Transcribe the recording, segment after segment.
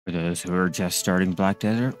For those who are just starting Black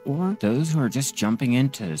Desert, or those who are just jumping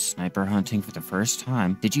into sniper hunting for the first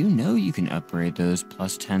time, did you know you can upgrade those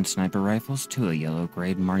plus 10 sniper rifles to a yellow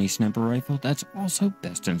grade Marni Sniper Rifle that's also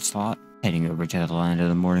best in slot? Heading over to the Land of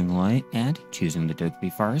the Morning Light and choosing the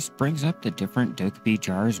Dokkaebi Forest brings up the different Dokkaebi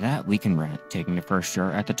jars that we can rent. Taking the first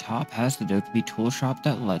jar at the top has the Dokkaebi tool shop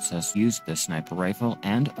that lets us use the sniper rifle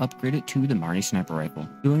and upgrade it to the Marni Sniper Rifle.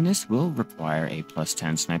 Doing this will require a plus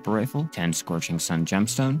 10 sniper rifle, 10 Scorching Sun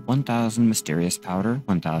Gemstone, 1000 Mysterious Powder,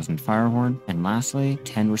 1000 Firehorn, and lastly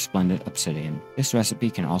 10 Resplendent Obsidian. This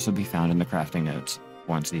recipe can also be found in the crafting notes.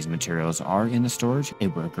 Once these materials are in the storage, a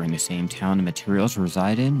worker in the same town the materials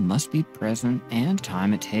reside in must be present, and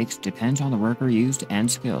time it takes depends on the worker used and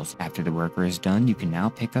skills. After the worker is done, you can now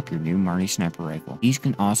pick up your new Marni Sniper Rifle. These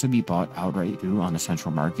can also be bought outright through on the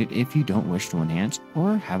central market if you don't wish to enhance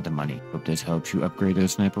or have the money. Hope this helps you upgrade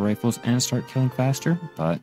those sniper rifles and start killing faster, but